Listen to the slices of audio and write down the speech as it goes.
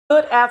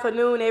Good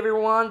afternoon,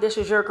 everyone. This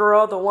is your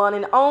girl, the one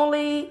and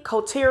only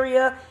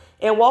Claudia,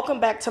 and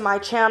welcome back to my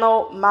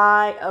channel,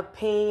 My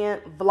Opinion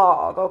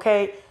Vlog.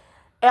 Okay,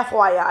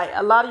 FYI,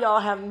 a lot of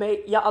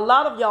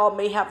y'all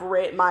may have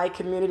read my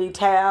community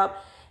tab,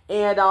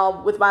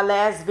 and with my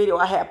last video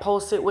I had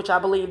posted, which I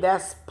believe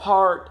that's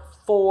part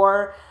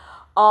 4.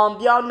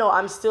 Y'all know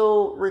I'm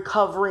still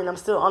recovering. I'm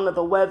still under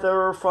the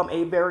weather from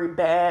a very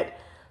bad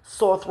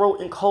sore throat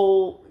and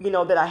cold,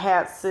 that I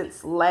had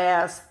since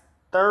last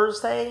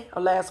Thursday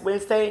or last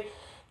Wednesday.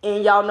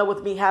 And y'all know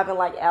with me having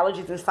like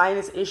allergies and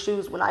sinus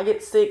issues, when I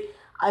get sick,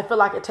 I feel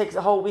like it takes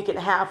a whole week and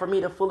a half for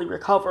me to fully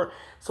recover.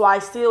 So I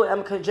still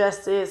am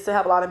congested, still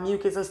have a lot of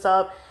mucus and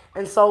stuff.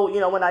 And so,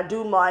 when I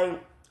do my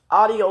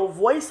audio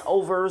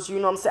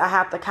voiceovers, I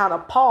have to kind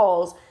of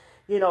pause,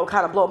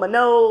 kind of blow my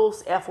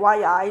nose,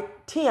 FYI,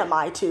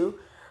 TMI too.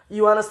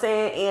 You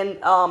understand?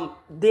 And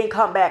then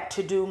come back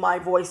to do my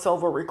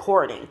voiceover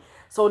recording.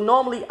 So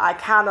normally I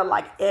kind of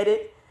like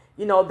edit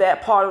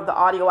that part of the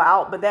audio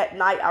out. But that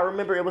night, I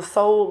remember it was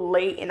so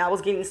late and I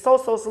was getting so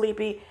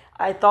sleepy.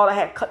 I thought I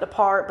had cut the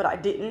part, but I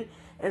didn't.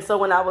 And so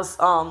when I was,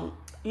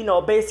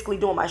 basically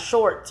doing my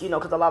shorts,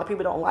 because a lot of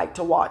people don't like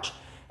to watch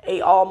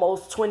a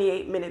almost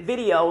 28-minute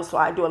video. So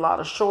I do a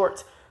lot of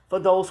shorts for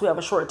those who have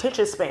a short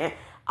attention span.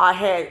 I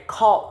had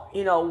caught,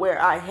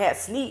 where I had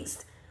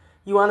sneezed.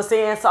 You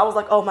understand? So I was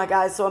like, oh my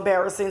God, it's so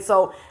embarrassing.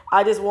 So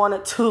I just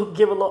wanted to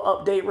give a little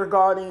update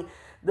regarding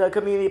the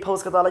community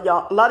post, because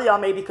a lot of y'all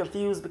may be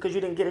confused because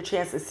you didn't get a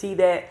chance to see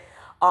that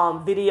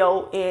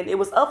video, and it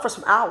was up for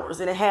some hours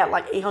and it had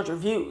like 800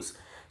 views.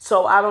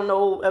 So I don't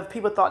know if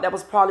people thought that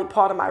was probably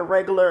part of my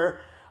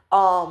regular,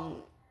 it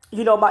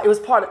was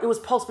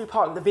supposed to be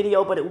part of the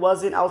video, but it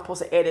wasn't. I was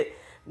supposed to edit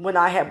when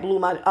I had blew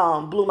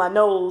my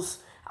nose.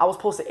 I was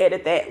supposed to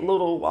edit that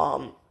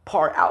little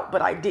part out,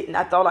 but I didn't.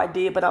 I thought I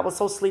did, but I was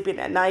so sleepy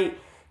that night.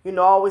 I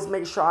always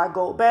make sure I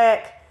go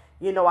back.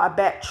 I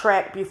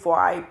backtrack before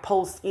I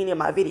post any of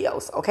my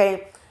videos,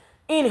 okay?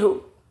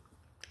 Anywho,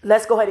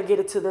 let's go ahead and get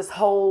into this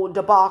whole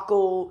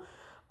debacle,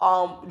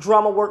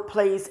 drama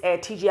workplace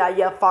at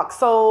TGIF Fox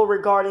Soul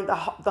regarding the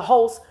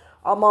hosts,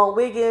 Armand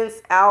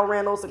Wiggins, Al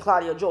Reynolds, and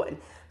Claudia Jordan.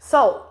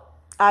 So,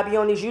 I be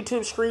on these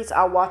YouTube streets.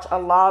 I watch a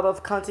lot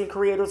of content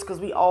creators because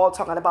we all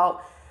talking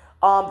about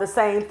the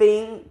same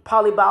thing.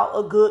 Probably about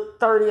a good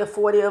 30 or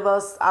 40 of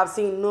us. I've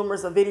seen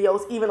numerous of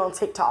videos, even on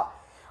TikTok.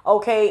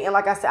 Okay, and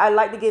like I said, I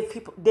like to give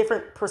people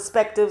different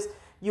perspectives.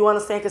 You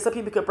understand? Because some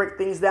people could break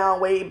things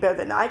down way better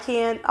than I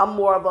can. I'm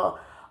more of a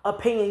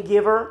opinion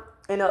giver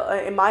and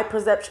in my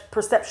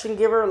perception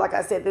giver. Like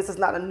I said, this is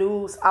not a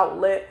news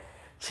outlet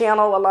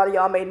channel. A lot of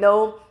y'all may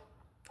know.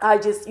 I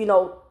just,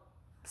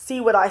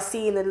 see what I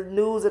see in the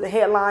news and the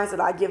headlines,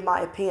 and I give my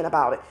opinion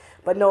about it.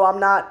 But no, I'm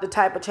not the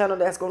type of channel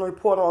that's going to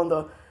report on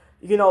the,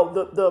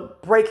 the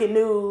breaking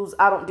news.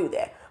 I don't do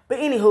that. But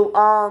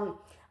anywho,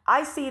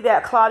 I see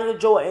that Claudia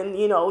Jordan,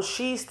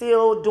 she's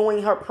still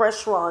doing her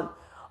press run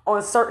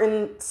on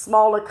certain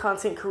smaller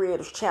content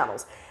creators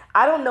channels.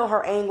 I don't know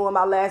her angle. In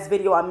my last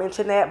video, I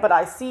mentioned that, but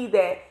I see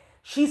that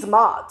she's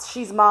mods.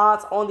 She's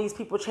mods on these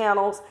people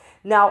channels.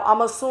 Now,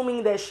 I'm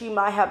assuming that she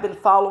might have been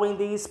following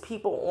these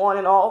people on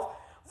and off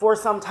for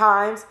some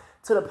times,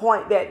 to the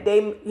point that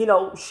they,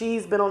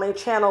 she's been on a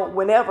channel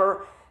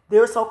whenever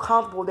they're so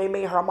comfortable, they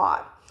made her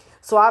mod.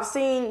 So I've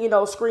seen,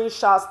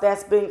 screenshots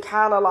that's been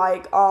kind of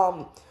like,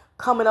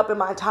 coming up in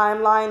my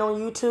timeline on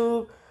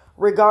YouTube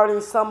regarding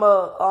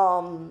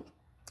some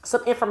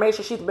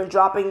information she's been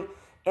dropping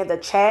in the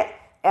chat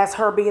as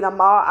her being a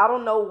mod. I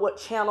don't know what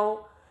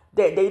channel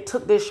that they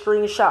took this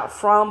screenshot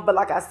from, but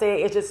like I said,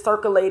 it's just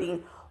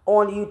circulating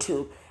on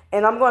YouTube.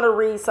 And I'm going to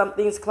read some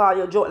things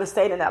Claudia Jordan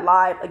stated in that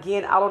live.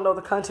 Again, I don't know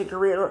the content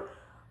creator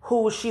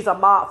who she's a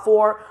mod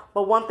for,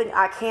 but one thing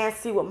I can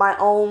see with my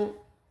own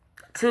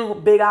 2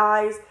 big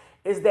eyes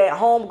is that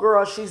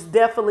homegirl, she's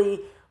definitely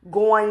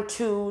going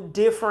to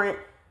different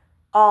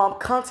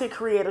content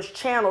creators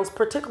channels,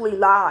 particularly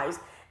lives,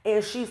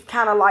 and she's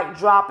kind of like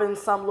dropping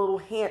some little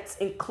hints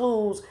and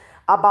clues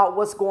about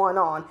what's going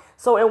on.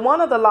 So in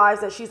one of the lives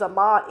that she's a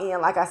mod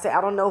in, like I said,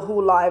 I don't know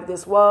who live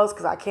this was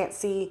because I can't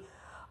see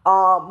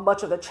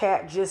much of the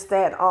chat, just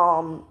that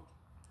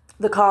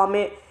the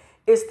comment.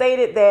 It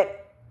stated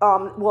that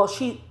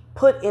she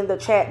put in the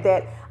chat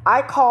that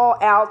I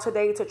called Al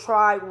today to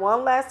try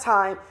one last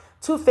time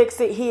to fix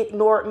it. He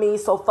ignored me,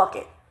 so fuck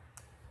it.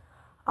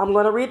 I'm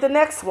going to read the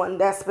next one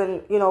that's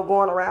been,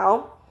 going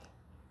around.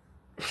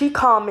 She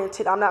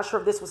commented, I'm not sure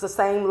if this was the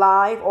same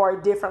live or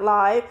a different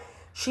live.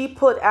 She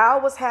put,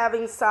 Al was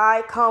having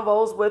side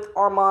convos with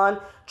Armand,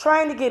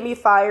 trying to get me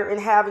fired,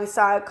 and having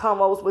side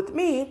convos with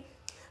me,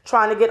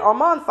 trying to get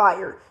Armand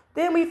fired.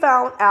 Then we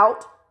found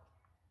out,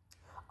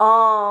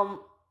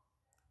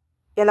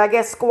 and I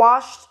guess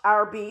squashed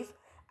our beef.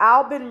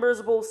 Al been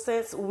miserable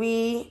since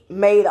we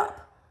made up.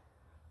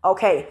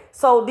 Okay,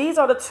 so these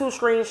are the 2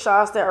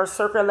 screenshots that are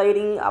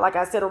circulating, like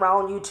I said,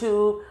 around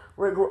YouTube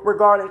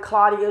regarding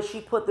Claudia.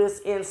 She put this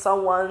in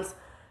someone's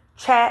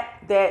chat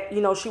that,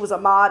 she was a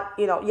mod,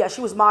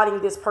 she was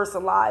modding this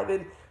person live,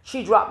 and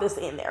she dropped this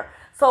in there.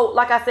 So,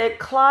 like I said,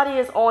 Claudia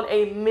is on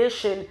a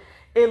mission,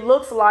 it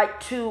looks like,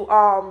 to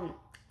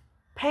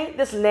paint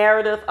this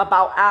narrative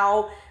about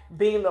Al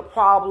being the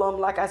problem.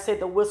 Like I said,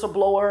 the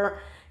whistleblower,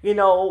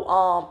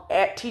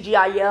 at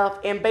TGIF.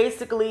 And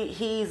basically,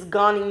 he's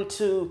gunning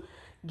to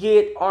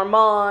get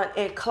Armand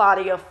and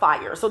Claudia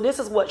fired. So this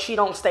is what she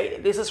don't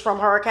stated. This is from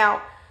her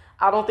account.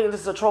 I don't think this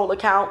is a troll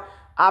account.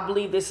 I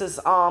believe this is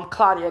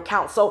Claudia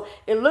account. So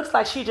it looks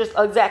like she's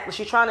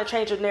trying to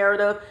change the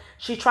narrative.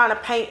 She's trying to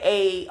paint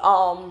a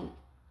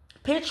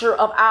picture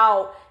of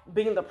Al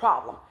being the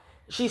problem.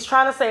 She's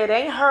trying to say it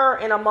ain't her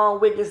and Armand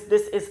Wiggins,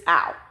 this is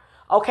Al.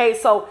 Okay,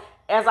 so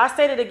as I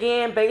stated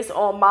again, based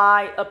on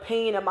my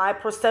opinion and my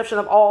perception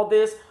of all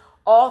this,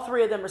 all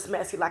three of them is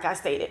messy, like I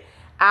stated.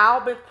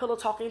 Al been pillow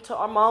talking to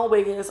Armand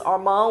Wiggins.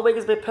 Armand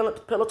Wiggins been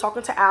pillow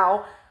talking to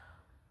Al.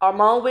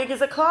 Armand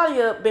Wiggins and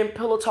Claudia been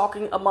pillow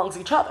talking amongst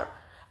each other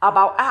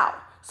about Al.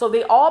 So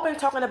they all been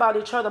talking about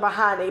each other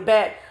behind their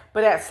back.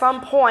 But at some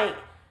point,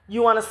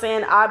 you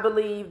understand, I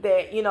believe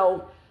that,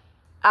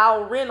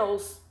 Al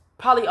Reynolds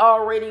probably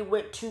already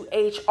went to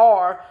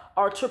HR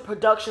or to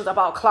productions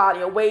about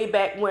Claudia way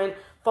back when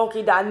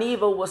Funky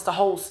Dineva was the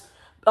host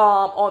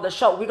on the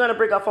show. We're going to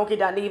bring up Funky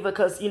Dineva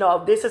because,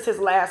 this is his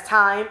last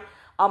time,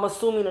 I'm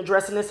assuming,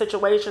 addressing this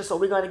situation. So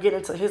we're going to get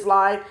into his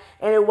life,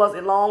 and it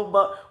wasn't long.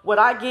 But what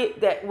I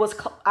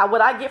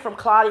get from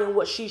Claudia and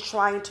what she's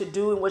trying to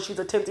do and what she's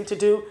attempting to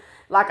do,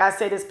 like I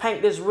said, is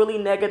paint this really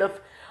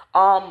negative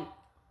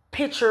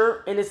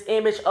picture and this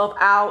image of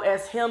Al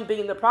as him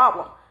being the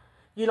problem.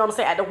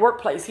 At the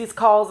workplace, he's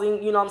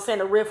causing,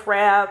 the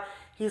riffraff.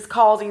 He's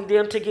causing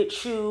them to get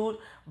chewed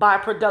by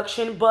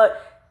production.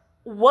 But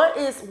what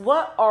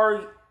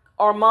are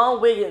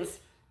Armand Wiggins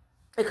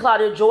and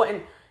Claudia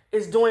Jordan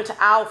is doing to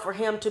Al for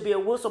him to be a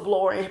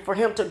whistleblower and for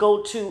him to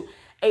go to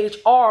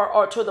HR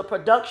or to the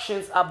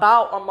productions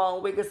about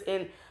Armand Wiggins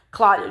and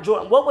Claudia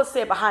Jordan? What was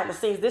said behind the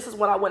scenes? This is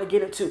what I want to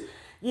get into.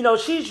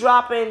 She's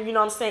dropping,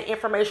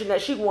 information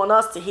that she want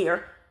us to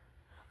hear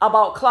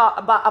about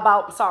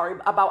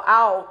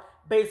Al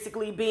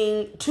basically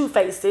being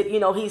two-faced.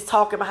 He's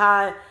talking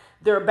behind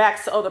their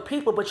backs to other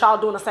people, but y'all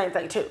doing the same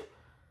thing too.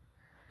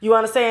 You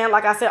understand?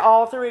 Like I said,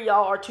 all three of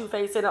y'all are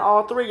two-faced, and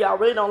all three of y'all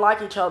really don't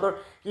like each other.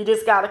 You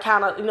just got to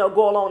kind of,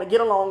 go along and get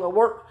along and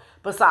work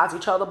besides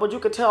each other. But you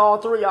could tell all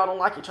three of y'all don't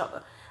like each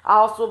other. I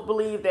also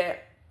believe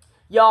that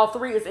y'all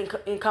three is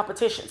in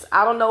competitions.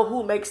 I don't know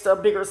who makes the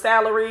bigger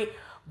salary,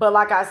 but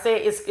like I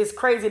said, it's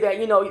crazy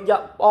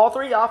that, all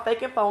three of y'all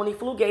fake and phony,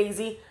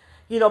 fugazi,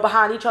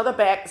 behind each other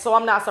back. So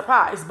I'm not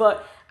surprised.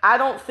 But I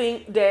don't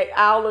think that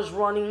Al is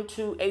running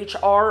to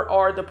HR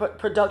or the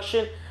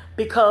production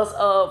because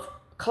of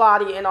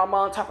Claudia and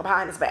Armand talking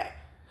behind his back.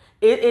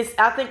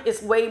 I think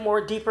it's way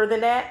more deeper than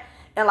that.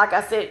 And like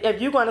I said,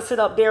 if you're going to sit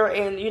up there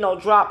and,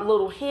 drop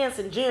little hints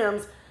and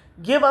gems,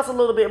 give us a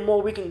little bit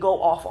more we can go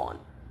off on.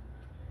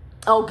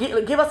 Oh,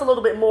 give us a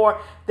little bit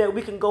more that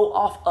we can go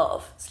off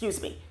of.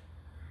 Excuse me.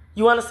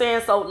 You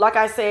understand? So like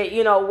I said,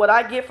 what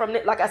I get from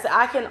it, like I said,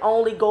 I can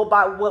only go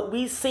by what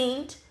we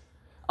seen,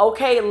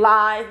 okay,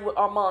 live, what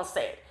Armand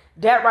said.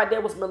 That right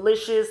there was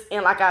malicious.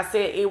 And like I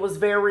said, it was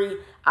very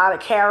out of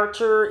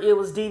character. It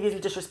was devious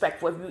and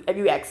disrespectful, if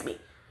you ask me.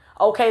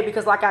 Okay,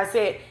 because like I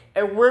said,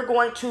 if we're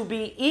going to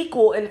be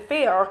equal and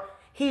fair,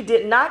 he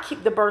did not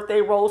keep the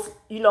birthday roast,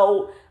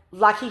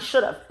 like he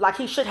should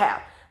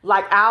have.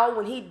 Like Al,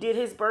 when he did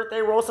his birthday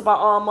roast about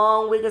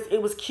Armand Wiggins,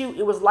 it was cute,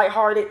 it was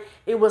lighthearted,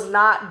 it was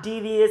not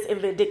devious and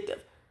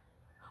vindictive.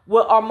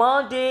 What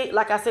Armand did,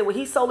 like I said, what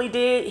he solely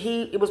did,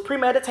 it was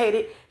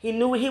premeditated. He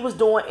knew what he was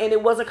doing, and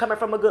it wasn't coming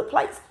from a good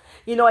place.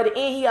 At the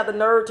end, he had the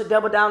nerve to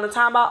double down and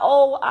time out,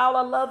 oh, Al,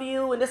 I love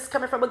you, and this is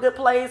coming from a good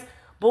place.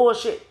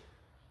 Bullshit.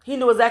 He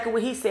knew exactly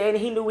what he said,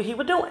 and he knew what he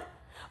was doing.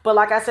 But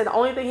like I said, the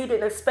only thing he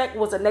didn't expect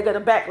was a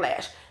negative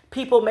backlash.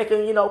 People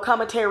making,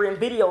 commentary and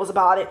videos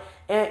about it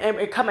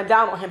and coming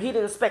down on him. He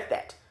didn't expect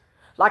that.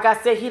 Like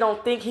I said, he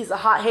don't think he's a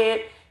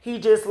hothead. He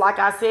just, like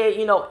I said,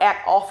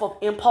 act off of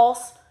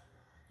impulse.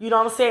 You know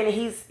what I'm saying? And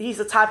he's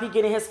the type, he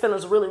get in his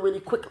feelings really, really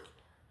quickly.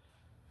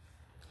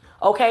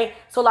 Okay?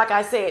 So like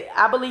I said,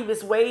 I believe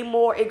it's way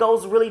more. It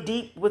goes really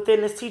deep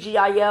within this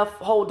TGIF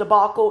whole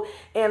debacle.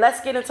 And let's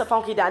get into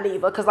Funky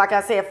Dineva. Because like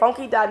I said,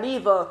 Funky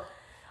Dineva,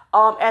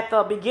 at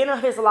the beginning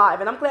of his live,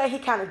 and I'm glad he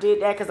kind of did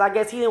that, because I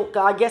guess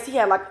he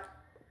had like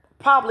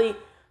probably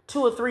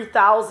 2,000 or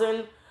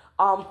 3,000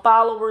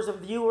 followers and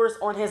viewers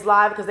on his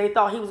live, because they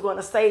thought he was going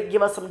to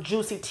give us some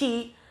juicy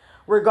tea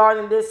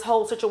regarding this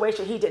whole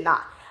situation. He did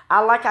not.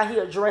 I like how he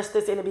addressed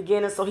this in the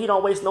beginning, so he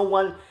don't waste no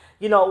one,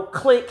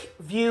 click,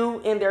 view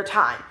in their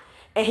time.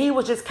 And he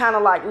was just kind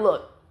of like,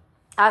 look,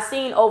 I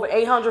seen over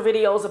 800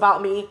 videos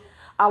about me.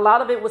 A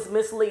lot of it was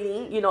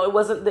misleading.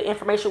 The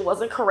information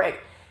wasn't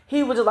correct.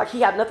 He was just like,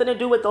 he had nothing to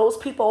do with those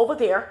people over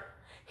there.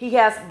 He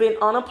has been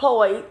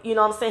unemployed. He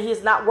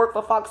has not worked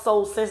for Fox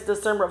Soul since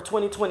December of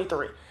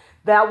 2023.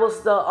 That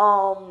was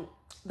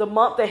the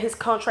month that his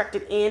contract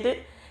had ended.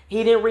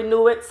 He didn't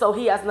renew it, so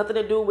he has nothing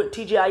to do with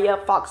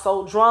TGIF, Fox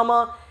Soul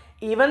drama.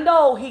 Even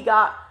though he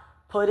got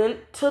put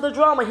into the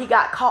drama, he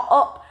got caught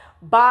up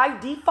by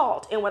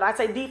default. And when I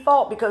say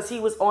default, because he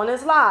was on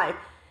his live,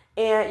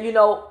 and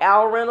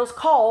Al Reynolds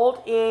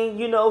called, and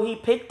he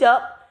picked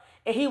up,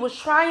 and he was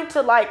trying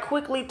to like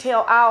quickly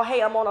tell Al,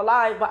 hey, I'm on a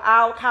live, but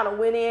Al kind of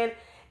went in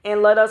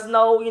and let us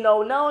know,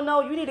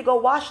 no, you need to go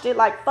watch it.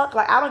 Like, fuck,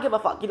 like, I don't give a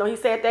fuck. He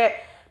said that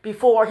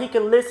before he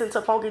can listen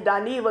to Funky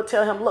Dineva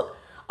tell him, look,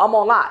 I'm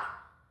on live.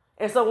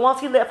 And so once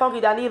he let Funky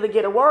Dineva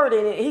get a word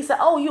in it, he said,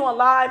 oh, you on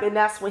live? And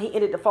that's when he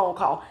ended the phone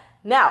call.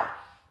 Now,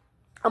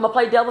 I'm going to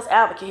play devil's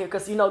advocate here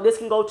because, this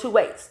can go two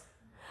ways.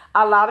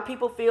 A lot of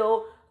people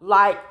feel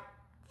like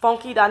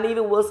Funky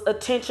Dineva was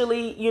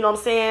intentionally, he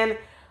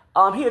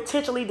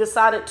intentionally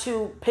decided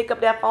to pick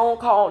up that phone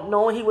call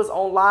knowing he was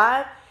on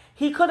live.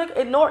 He could have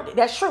ignored it.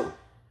 That's true.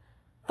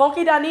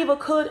 Funky Dineva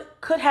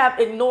could have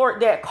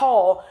ignored that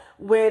call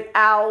when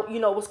Al,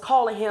 was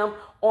calling him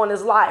on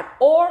his live.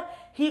 Or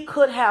he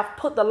could have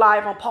put the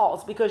live on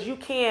pause, because you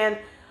can,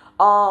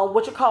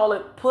 put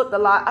the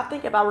live. I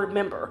think if I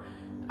remember,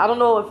 I don't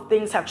know if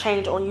things have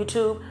changed on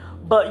YouTube,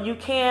 but you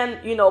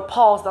can,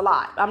 pause the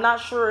live. I'm not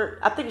sure.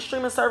 I think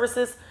StreamYard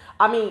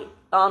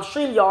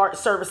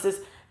services,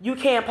 you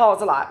can pause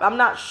the live. I'm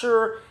not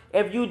sure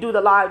if you do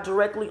the live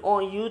directly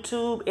on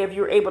YouTube, if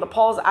you're able to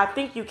pause it. I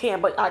think you can,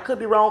 but I could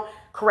be wrong.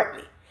 Correct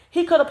me.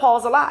 He could have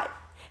paused the live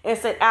and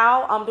said,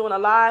 Al, I'm doing a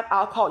live.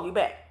 I'll call you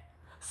back.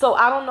 So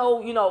I don't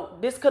know,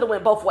 this could have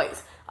went both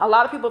ways. A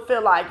lot of people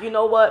feel like,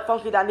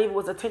 Funky Dineva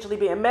was intentionally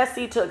being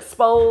messy to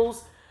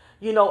expose,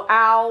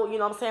 Al,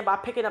 by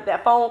picking up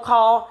that phone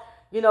call.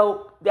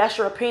 That's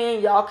your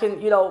opinion. Y'all can,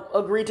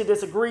 agree to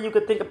disagree. You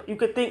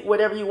could think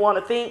whatever you want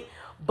to think.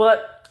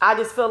 But I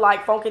just feel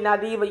like Funky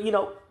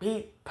Dineva,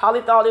 he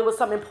probably thought it was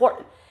something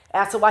important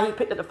as to why he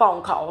picked up the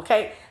phone call,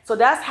 okay? So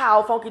that's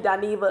how Funky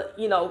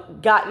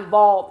Dineva, got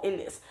involved in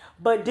this.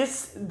 But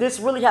this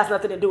really has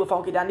nothing to do with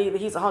Funky Dineva.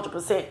 He's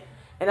 100%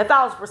 and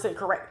 1,000%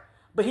 correct.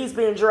 But he's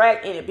being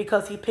dragged in it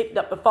because he picked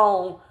up the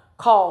phone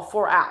call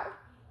for Al.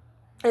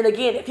 And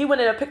again, if he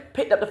went in and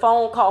picked up the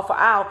phone call for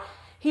Al,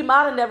 he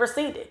might have never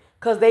seen it,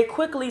 because they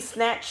quickly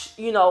snatched,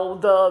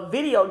 the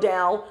video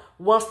down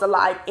once the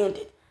live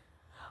ended.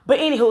 But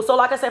anywho, so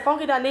like I said,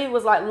 Funky Dineva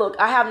was like, look,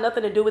 I have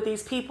nothing to do with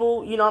these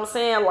people.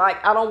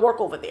 Like, I don't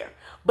work over there.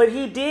 But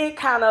he did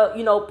kind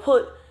of,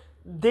 put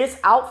this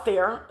out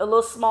there, a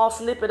little small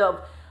snippet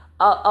of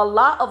a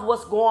lot of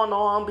what's going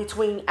on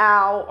between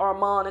Al,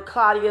 Armand, and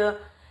Claudia.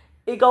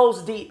 It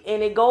goes deep,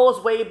 and it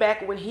goes way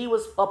back when he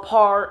was a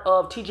part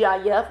of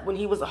TGIF, when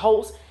he was a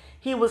host.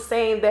 He was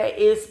saying that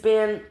it's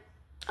been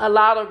a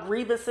lot of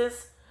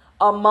grievances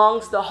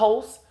amongst the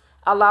hosts.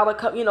 A lot of,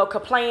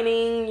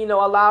 complaining, a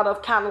lot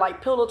of kind of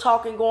like pillow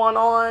talking going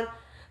on.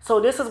 So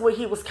this is what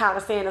he was kind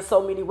of saying in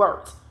so many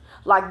words.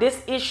 Like,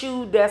 this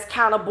issue that's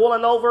kind of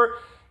boiling over,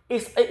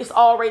 it's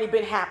already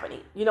been happening,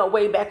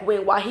 way back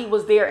when, while he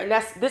was there. And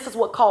this is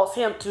what caused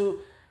him to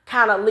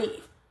kind of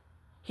leave.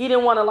 He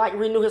didn't want to like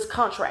renew his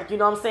contract. He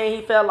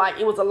felt like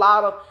it was a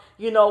lot of,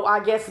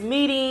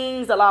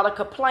 meetings, a lot of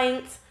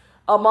complaints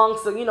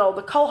amongst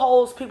the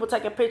co-hosts, people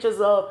taking pictures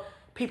of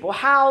people's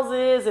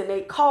houses and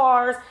their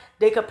cars,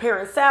 they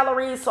comparing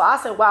salaries. So I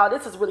said, wow,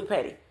 this is really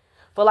petty.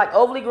 For like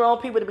overly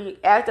grown people to be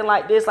acting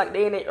like this, like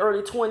they in their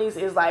early 20s,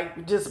 is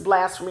like just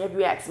blasphemy if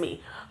you ask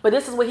me. But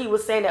this is what he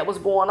was saying that was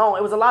going on.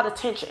 It was a lot of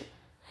tension.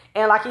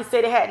 And like he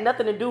said, it had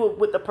nothing to do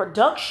with the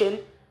production.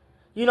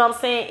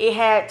 It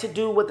had to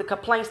do with the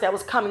complaints that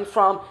was coming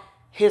from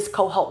his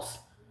co-host.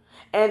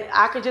 And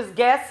I could just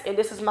guess, and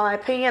this is my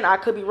opinion, I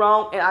could be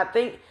wrong, and I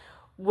think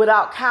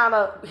without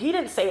he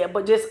didn't say it,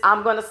 but just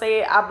I'm going to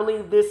say it, I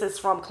believe this is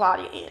from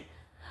Claudia end.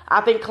 I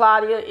think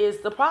Claudia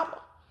is the problem.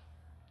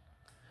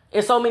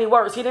 In so many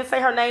words. He didn't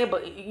say her name,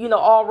 but,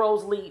 all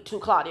roads lead to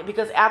Claudia.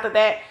 Because after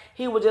that,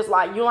 he was just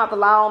like, you don't have to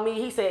lie on me.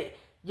 He said,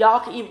 y'all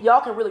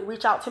can really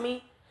reach out to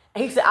me.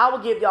 And he said, I will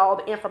give y'all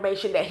the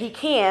information that he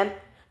can,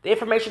 the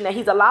information that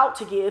he's allowed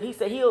to give. He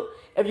said,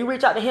 if you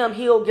reach out to him,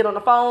 he'll get on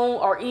the phone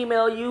or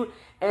email you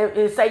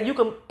and say, you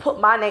can put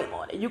my name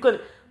on it. You can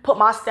put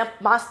my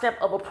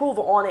stamp of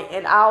approval on it,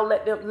 and I'll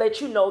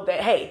let you know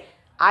that, hey,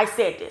 I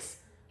said this.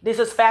 This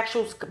is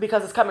factual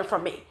because it's coming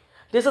from me.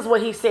 This is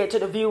what he said to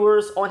the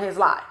viewers on his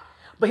live.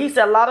 But he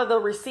said a lot of the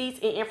receipts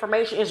and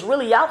information is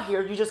really out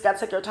here. You just got to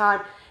take your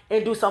time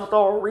and do some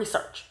thorough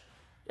research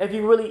if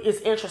you really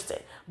is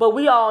interested. But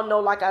we all know,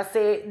 like I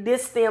said,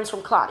 this stems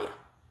from Claudia.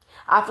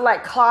 I feel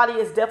like Claudia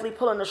is definitely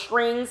pulling the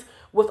strings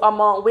with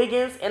Armand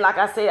Wiggins. And like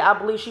I said, I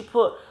believe she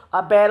put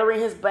a battery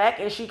in his back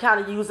and she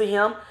kind of using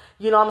him,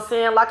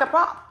 like a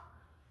prop.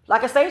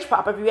 Like a stage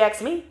prop, if you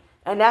ask me.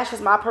 And that's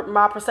just my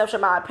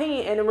perception, my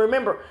opinion. And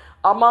remember,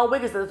 Armand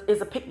Wiggins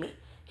is a pick-me.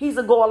 He's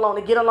a go along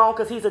to get along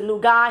because he's a new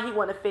guy. He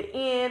want to fit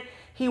in.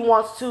 He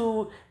wants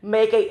to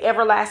make an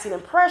everlasting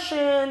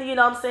impression,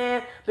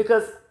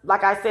 because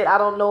like I said, I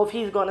don't know if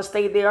he's going to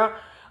stay there,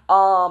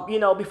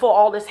 before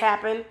all this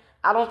happened.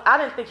 I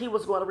didn't think he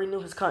was going to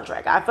renew his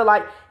contract. I feel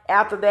like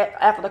after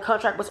the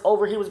contract was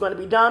over, he was going to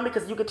be done,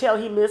 because you could tell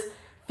he missed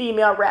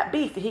female rap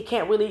beef. He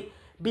can't really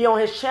be on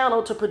his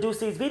channel to produce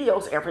these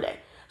videos every day.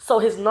 So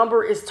his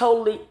numbers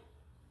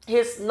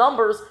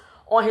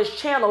on his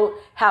channel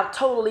have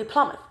totally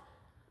plummeted.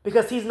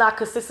 because he's not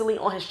consistently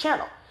on his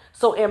channel.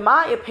 So in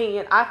my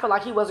opinion, I feel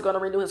like he wasn't going to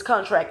renew his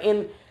contract.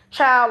 And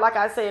child, like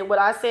I said, what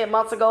I said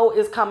months ago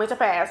is coming to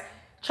pass.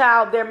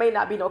 Child, there may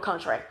not be no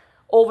contract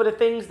over the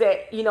things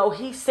that,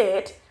 he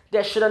said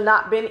that should have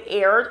not been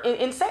aired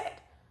and said.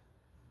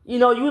 You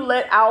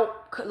let out,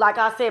 like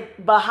I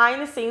said,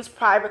 behind the scenes,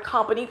 private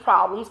company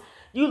problems.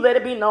 You let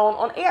it be known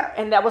on air.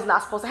 And that was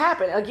not supposed to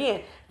happen.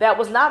 Again, that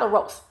was not a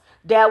roast.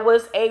 That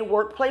was a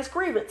workplace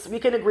grievance. We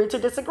can agree to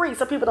disagree.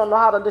 Some people don't know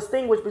how to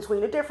distinguish between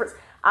the difference.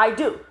 I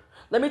do.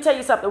 Let me tell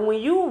you something. When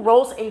you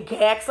roast and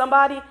gag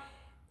somebody,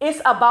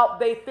 it's about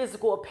their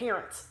physical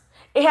appearance.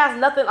 It has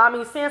nothing,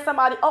 saying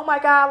somebody, oh my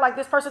God, like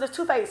this person is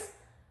two-faced.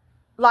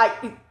 Like,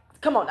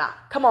 come on now.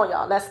 Come on,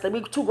 y'all. Let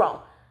me too grown.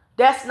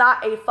 That's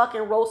not a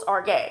fucking roast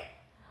or gag.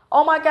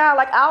 Oh my God,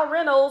 like Al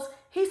Reynolds,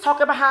 he's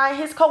talking behind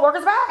his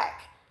coworker's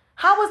back.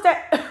 How is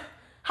that?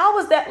 How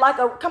is that like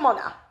a, come on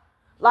now.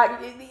 Like,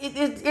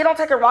 it don't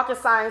take a rocket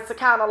science to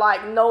kind of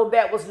like know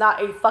that was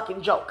not a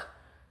fucking joke.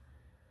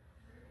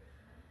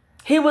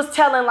 He was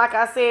telling, like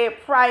I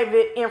said,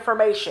 private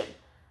information.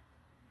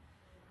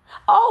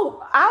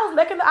 Oh, I was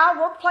making our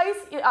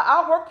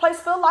workplace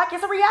feel like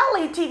it's a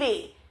reality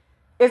TV.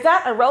 Is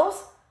that a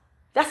roast?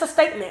 That's a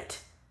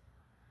statement.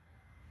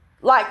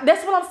 Like,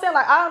 that's what I'm saying.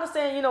 Like, I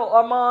understand,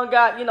 Armand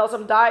got,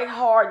 some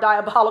die-hard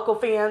diabolical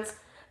fans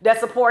that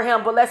support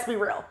him, but let's be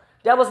real.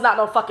 That was not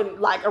no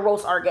fucking, like, a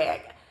roast or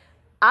gag.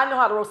 I know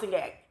how to roast and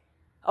gag.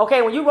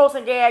 Okay, when you roast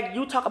and gag,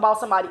 you talk about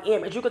somebody's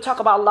image. You could talk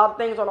about a lot of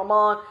things on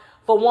Armand.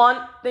 For one,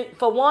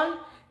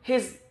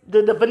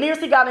 the veneers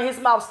he got in his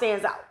mouth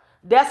stands out.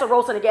 That's a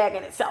roast and a gag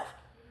in itself,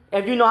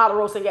 if you know how to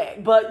roast and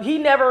gag. But he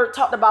never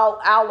talked about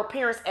our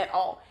appearance at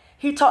all.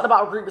 He talked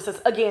about grievances.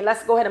 Again,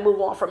 let's go ahead and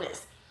move on from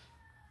this.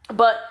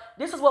 But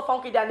this is what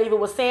Funky Dineva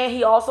was saying.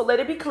 He also let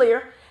it be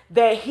clear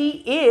that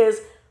he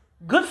is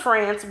good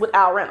friends with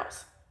Al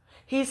Reynolds.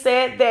 He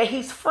said that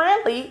he's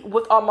friendly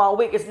with Armand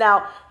Wiggins.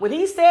 Now, when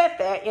he said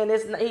that,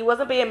 and he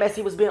wasn't being messy,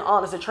 he was being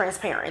honest and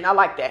transparent. And I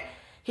like that.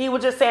 He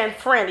was just saying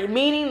friendly,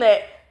 meaning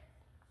that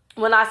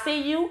when I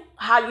see you,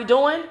 how you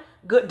doing?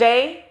 Good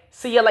day.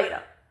 See you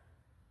later.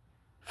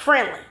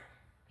 Friendly.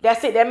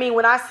 That's it. That means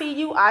when I see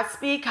you, I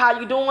speak, how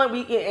you doing?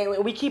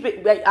 We keep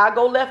it, I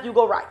go left, you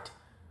go right.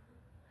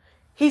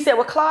 He said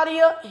with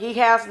Claudia, he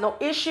has no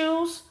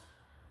issues.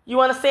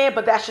 You understand?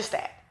 But that's just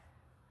that.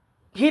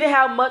 He didn't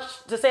have much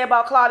to say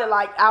about Claudia.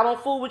 Like, I don't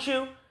fool with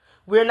you.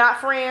 We're not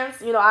friends.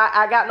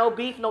 I got no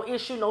beef, no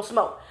issue, no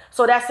smoke.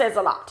 So that says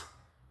a lot.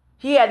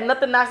 He had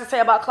nothing nice to say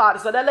about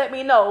Claudia. So that let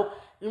me know.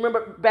 You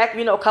remember back,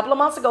 a couple of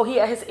months ago, he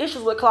had his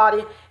issues with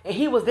Claudia, and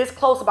he was this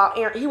close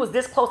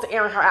to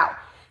airing her out.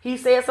 He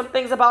said some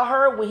things about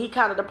her when he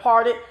kind of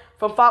departed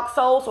from Fox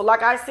Soul. So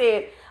like I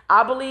said,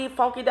 I believe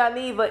Funky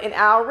Dineva and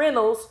Al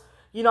Reynolds,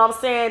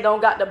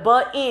 don't got the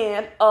butt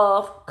end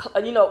of,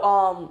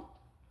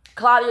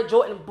 Claudia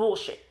Jordan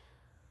bullshit.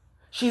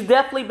 She's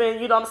definitely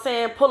been,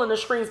 pulling the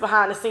strings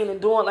behind the scene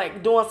and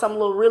doing some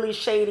little really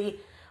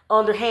shady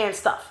underhand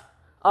stuff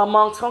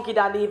amongst Funky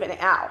Dineva and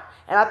Al.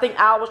 And I think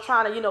Al was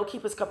trying to,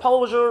 keep his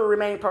composure,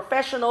 remain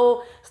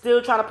professional,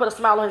 still trying to put a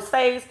smile on his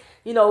face.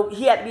 He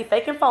had to be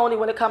fake and phony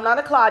when it comes down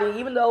to Claudia,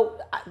 even though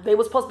they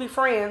were supposed to be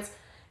friends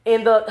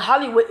in the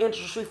Hollywood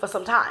industry for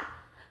some time.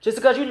 Just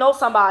because you know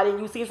somebody and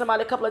you've seen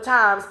somebody a couple of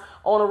times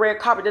on a red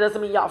carpet, that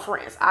doesn't mean y'all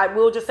friends. I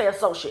will just say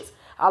associates.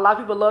 A lot of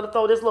people love to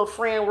throw this little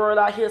friend word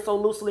out here so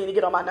loosely and to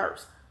get on my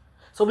nerves.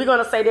 So we're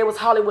going to say they was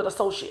Hollywood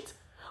associates.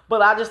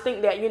 But I just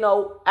think that,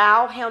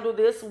 Al handled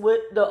this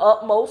with the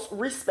utmost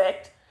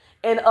respect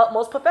and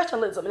utmost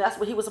professionalism. And that's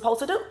what he was supposed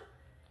to do.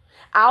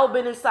 Al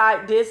been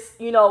inside this,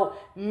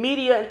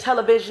 media and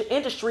television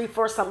industry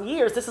for some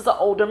years. This is an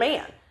older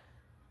man.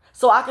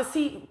 So I can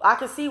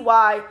see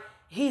why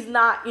he's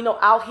not,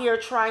 out here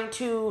trying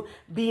to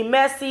be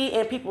messy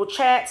in people's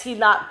chats. He's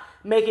not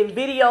making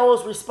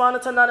videos,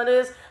 responding to none of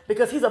this,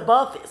 because he's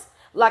above this.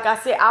 Like I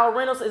said, Al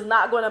Reynolds is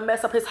not going to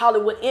mess up his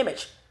Hollywood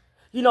image,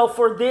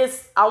 for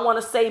this, I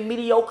want to say,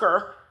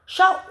 mediocre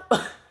show.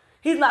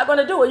 He's not going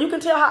to do it. You can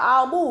tell how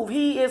Al move.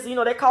 He is,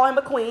 they call him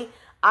a queen.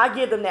 I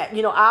give them that.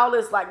 Al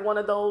is like one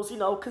of those,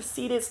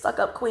 conceited,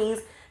 stuck-up queens.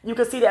 You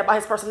can see that by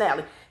his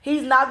personality.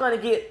 He's not going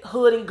to get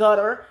hood and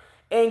gutter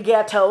and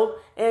ghetto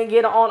and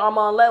get on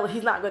Armand level.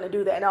 He's not going to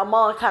do that. And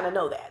Armand kind of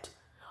know that.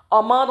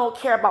 Armand don't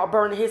care about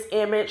burning his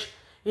image.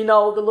 The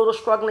little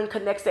struggling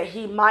connects that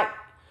he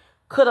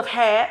could have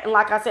had. And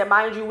like I said,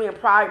 mind you, we in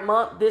Pride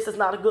Month. This is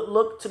not a good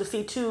look to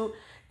see two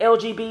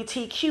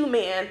LGBTQ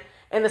men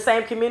in the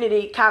same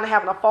community kind of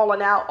having a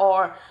falling out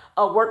or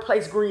a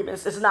workplace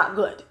grievance. It's not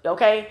good,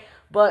 okay?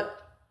 But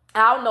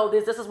Al know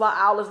this. This is why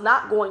Al is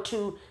not going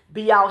to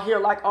be out here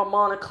like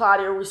Armand and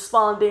Claudia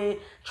responding,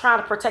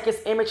 trying to protect his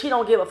image. He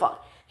don't give a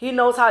fuck. He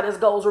knows how this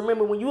goes.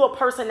 Remember, when you're a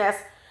person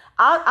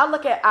I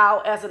look at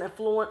Al as an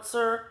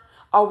influencer.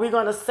 Are we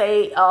going to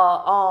say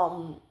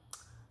a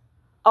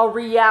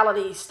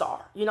reality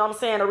star? You know what I'm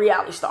saying? A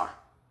reality star.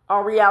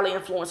 Or reality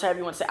influencer, however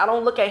you want to say. I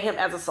don't look at him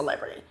as a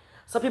celebrity.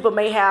 Some people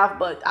may have,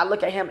 but I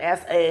look at him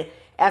as an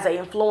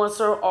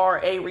influencer or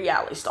a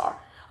reality star.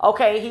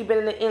 Okay, he's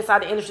been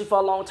inside the industry for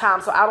a long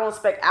time, so I don't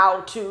expect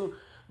Al to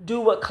do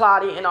what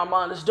Claudia and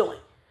Armand is doing.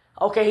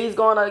 Okay, he's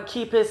gonna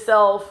keep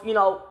himself,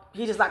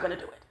 he's just not gonna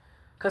do it.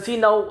 Because he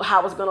know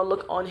how it's gonna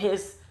look on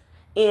his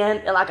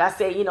end. And like I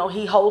said,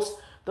 he hosts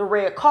the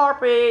red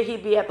carpet, he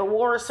be at the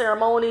war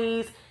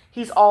ceremonies,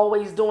 he's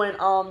always doing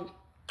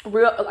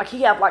real, like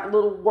he have like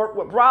little work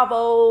with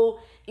Bravo,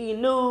 E!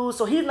 News,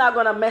 so he's not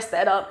gonna mess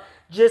that up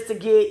just to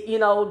get,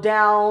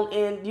 down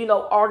and,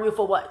 argue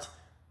for what?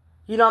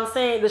 You know what I'm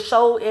saying?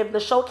 If the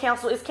show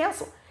canceled, it's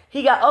canceled.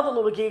 He got other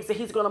little gigs that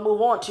he's gonna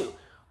move on to.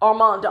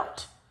 Armand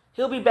don't.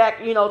 He'll be back,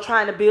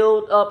 trying to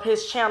build up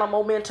his channel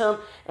momentum,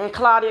 and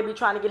Claudia be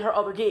trying to get her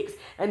other gigs.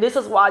 And this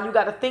is why you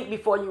got to think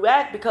before you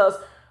act, because,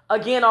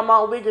 again,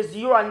 Armand Wiggins,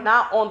 you are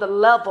not on the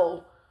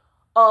level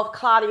of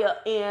Claudia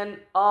and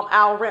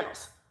Al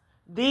Reynolds.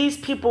 These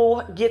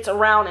people get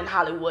around in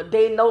Hollywood.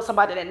 They know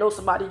somebody that knows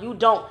somebody. You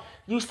don't.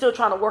 You still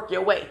trying to work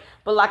your way.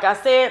 But like I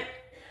said,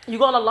 you're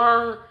going to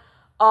learn.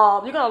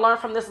 You're going to learn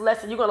from this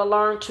lesson. You're going to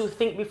learn to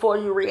think before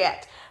you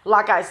react.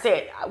 Like I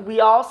said, we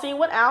all seen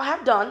what Al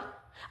have done.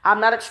 I'm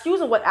not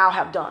excusing what Al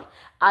have done.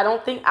 I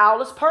don't think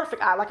Al is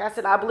perfect. Like I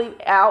said, I believe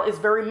Al is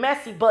very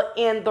messy, but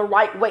in the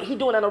right way. He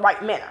doing it in the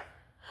right manner,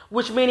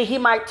 which meaning he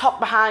might talk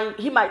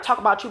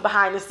about you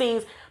behind the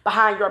scenes,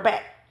 behind your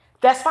back.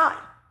 That's fine.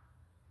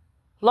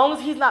 Long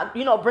as he's not,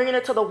 bringing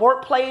it to the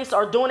workplace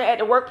or doing it at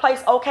the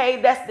workplace.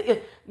 Okay, that's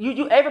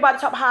everybody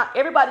talk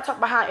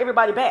behind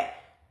everybody back.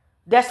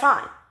 That's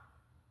fine.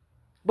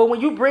 But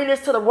when you bring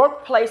this to the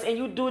workplace and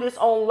you do this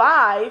on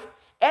live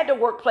at the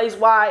workplace,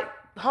 why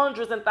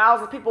hundreds and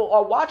thousands of people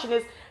are watching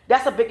this,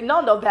 that's a big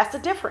no-no. That's the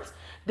difference.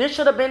 This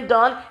should have been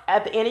done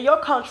at the end of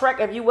your contract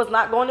if you was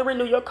not going to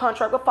renew your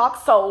contract with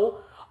Fox Soul,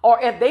 or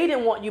if they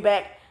didn't want you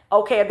back.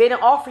 Okay, if they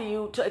didn't offer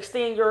you to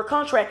extend your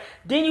contract,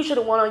 then you should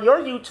have went on your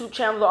YouTube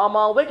channel, the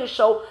Armand Wiggins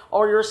Show,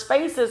 or your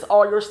Spaces,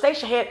 or your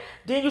station head.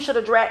 Then you should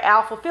have dragged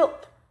Al for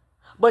filth.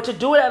 But to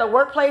do it at a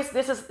workplace,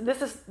 this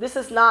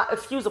is not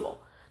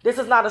excusable. This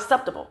is not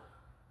acceptable.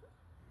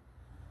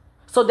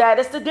 So that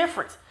is the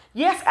difference.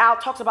 Yes, Al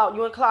talks about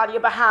you and Claudia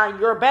behind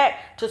your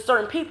back to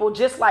certain people,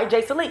 just like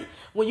Jason Lee.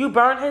 When you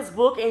burn his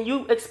book and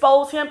you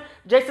expose him,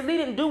 Jason Lee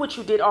didn't do what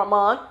you did,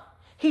 Armand.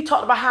 He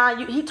talked about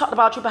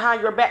you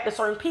behind your back to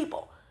certain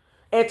people.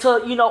 And to,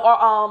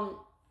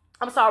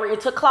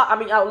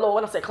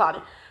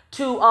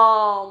 to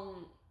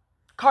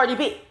Cardi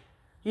B.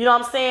 You know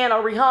what I'm saying?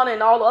 Or Rihanna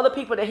and all the other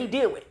people that he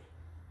did with.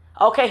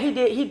 Okay,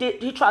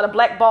 he tried to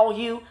blackball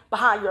you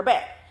behind your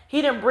back.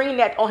 He didn't bring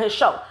that on his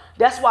show.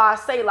 That's why I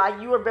say,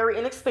 like, you are very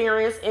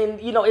inexperienced, and,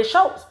 it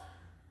shows.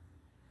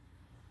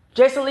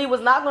 Jason Lee was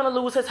not going to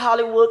lose his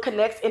Hollywood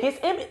connects in his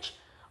image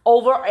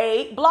over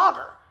a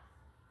blogger.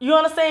 You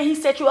understand? He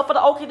set you up for the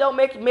okie doke,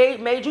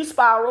 made you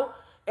spiral,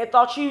 and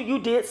thought you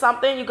did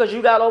something because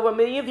you got over 1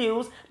 million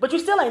views, but you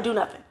still ain't do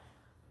nothing.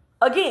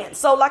 Again,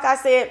 so like I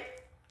said,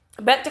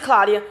 back to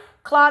Claudia.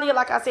 Claudia,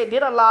 like I said,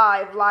 did a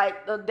live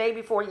like the day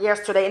before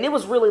yesterday, and it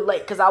was really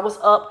late because I was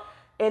up.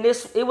 And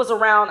it was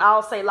around,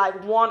 I'll say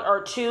like 1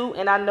 or 2.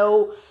 And I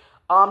know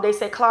they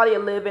said Claudia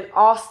live in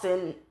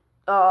Austin,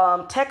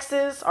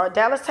 Texas, or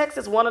Dallas,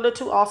 Texas. One of the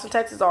two, Austin,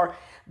 Texas, or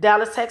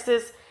Dallas,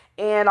 Texas.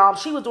 And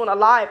she was doing a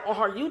live on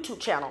her YouTube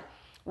channel,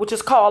 which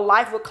is called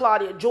Life with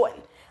Claudia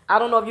Jordan. I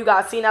don't know if you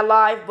guys seen that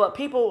live, but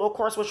people, of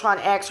course, were trying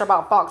to ask her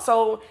about Fox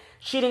Soul.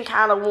 She didn't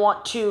kind of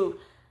want to,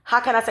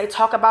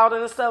 talk about it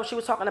and stuff. She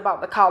was talking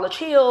about the College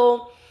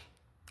Hill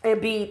and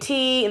BET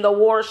and the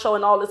award show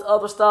and all this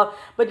other stuff.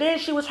 But then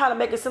she was trying to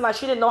make it seem like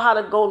she didn't know how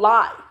to go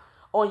live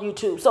on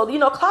YouTube. So,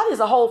 Claudia's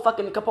a whole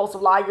fucking compulsive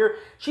liar.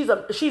 She's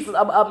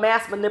a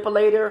mass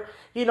manipulator.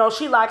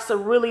 She likes to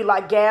really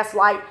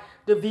gaslight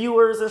the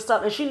viewers and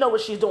stuff. And she know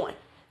what she's doing.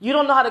 You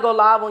don't know how to go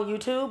live on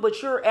YouTube,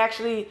 but you're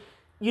actually,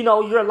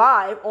 you're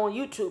live on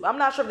YouTube. I'm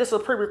not sure if this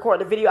was a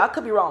pre-recorded video. I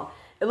could be wrong.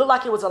 It looked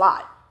like it was a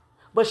lie.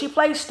 But she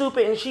plays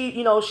stupid, and she's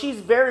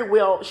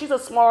a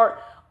smart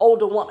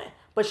older woman.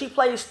 But she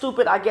plays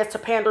stupid, I guess, to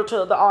pander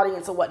to the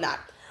audience or whatnot.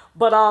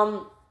 But,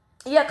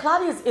 yeah,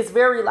 Claudia is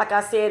very, like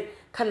I said,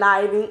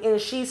 conniving, and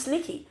she's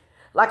sneaky.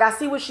 Like, I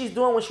see what she's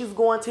doing when she's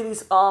going to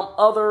these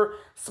other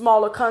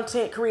smaller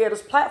content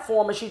creators'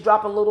 platform, and she's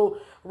dropping little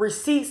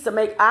receipts to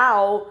make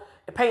Al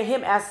paint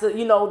him as the,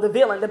 the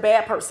villain, the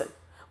bad person.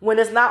 When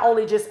it's not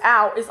only just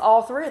Al, it's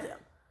all three of them.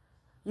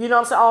 You know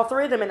what I'm saying? All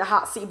three of them in the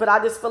hot seat. But I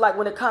just feel like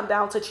when it comes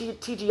down to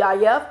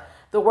TGIF,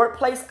 the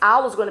workplace,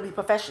 Al is going to be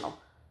professional.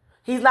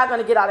 He's not going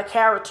to get out of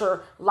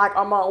character like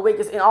Armand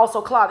Wiggins, and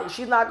also Claudia.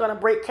 She's not going to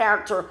break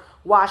character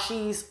while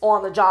she's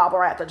on the job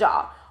or at the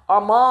job.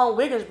 Armand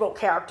Wiggins broke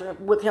character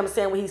with him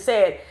saying what he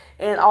said,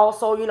 and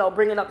also,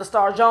 bringing up the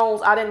Star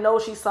Jones. I didn't know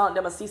she sent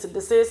them a cease and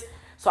desist,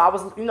 so I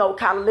was,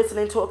 kind of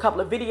listening to a couple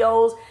of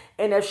videos,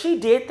 and if she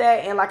did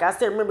that, and like I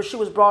said, remember, she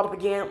was brought up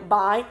again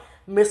by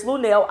Miss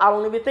Lunell. I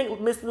don't even think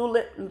Miss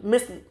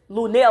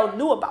Lunell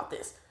knew about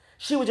this.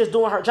 She was just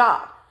doing her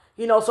job,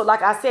 so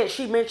like I said,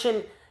 she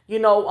mentioned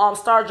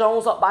Star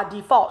Jones up by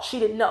default. She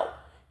didn't know.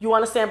 You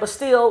understand? But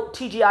still,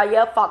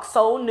 TGIF, Fox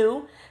Soul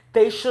knew.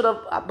 They should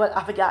have, but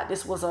I forgot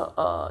this was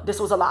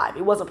a live.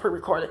 It wasn't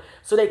pre-recorded,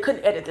 so they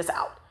couldn't edit this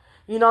out.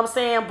 You know what I'm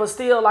saying? But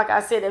still, like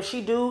I said, if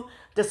she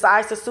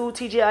decides to sue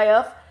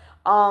TGIF,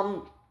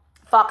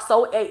 Fox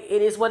 08,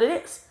 it is what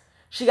it is.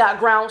 She got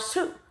grounds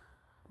too.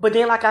 But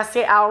then, like I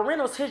said, Al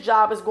Reynolds, his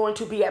job is going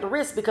to be at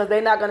risk because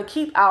they're not going to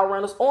keep Al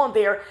Reynolds on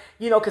there,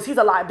 because he's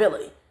a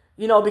liability,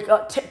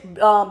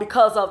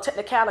 because of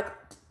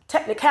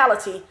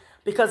technicality,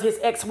 because his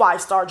ex-wife,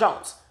 Star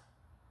Jones.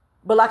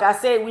 But like I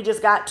said, we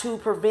just got to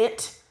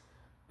prevent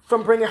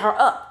from bringing her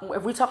up.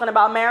 If we're talking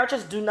about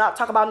marriages, do not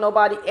talk about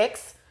nobody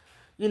ex,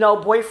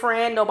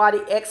 boyfriend, nobody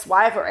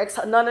ex-wife or ex,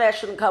 none of that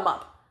shouldn't come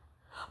up.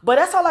 But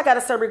that's all I got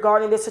to say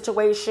regarding this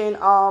situation.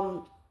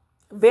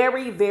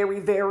 Very,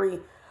 very, very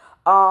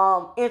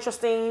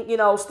interesting,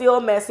 still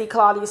messy.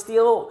 Claudia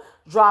still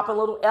dropping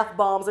little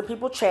F-bombs in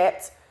people's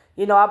chats.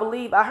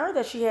 I heard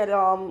that she had,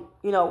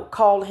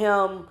 called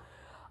him,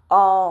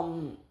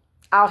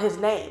 out his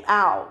name.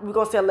 Out. We're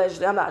going to say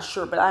allegedly. I'm not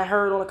sure, but I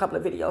heard on a couple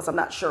of videos. I'm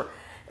not sure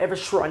if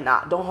it's true or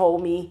not. Don't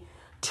hold me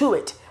to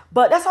it.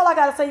 But that's all I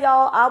got to say,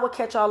 y'all. I will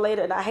catch y'all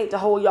later, and I hate to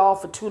hold y'all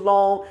for too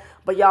long,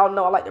 but y'all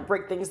know I like to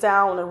break things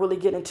down and really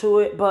get into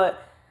it.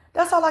 But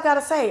that's all I got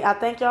to say. I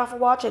thank y'all for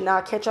watching, and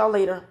I'll catch y'all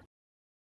later.